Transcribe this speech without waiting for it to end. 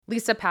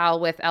Lisa Powell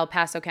with El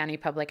Paso County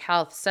Public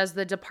Health says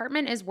the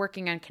department is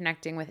working on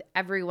connecting with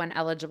everyone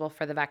eligible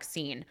for the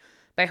vaccine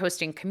by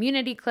hosting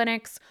community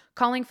clinics,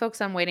 calling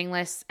folks on waiting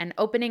lists, and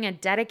opening a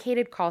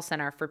dedicated call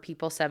center for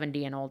people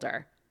 70 and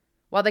older.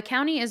 While the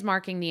county is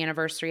marking the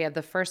anniversary of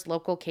the first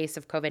local case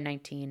of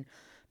COVID-19,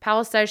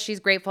 Powell says she's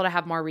grateful to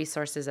have more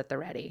resources at the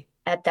ready.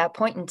 At that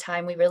point in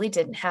time, we really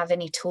didn't have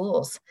any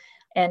tools.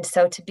 And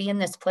so to be in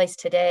this place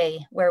today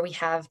where we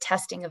have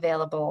testing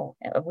available,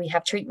 we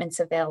have treatments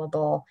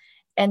available,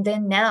 and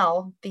then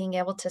now being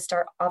able to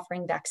start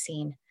offering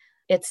vaccine,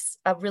 it's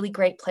a really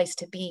great place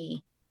to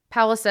be.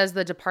 Powell says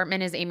the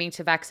department is aiming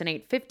to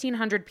vaccinate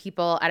 1,500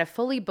 people at a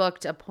fully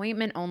booked,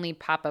 appointment-only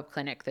pop-up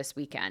clinic this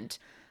weekend.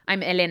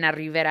 I'm Elena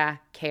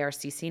Rivera,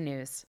 KRCC News.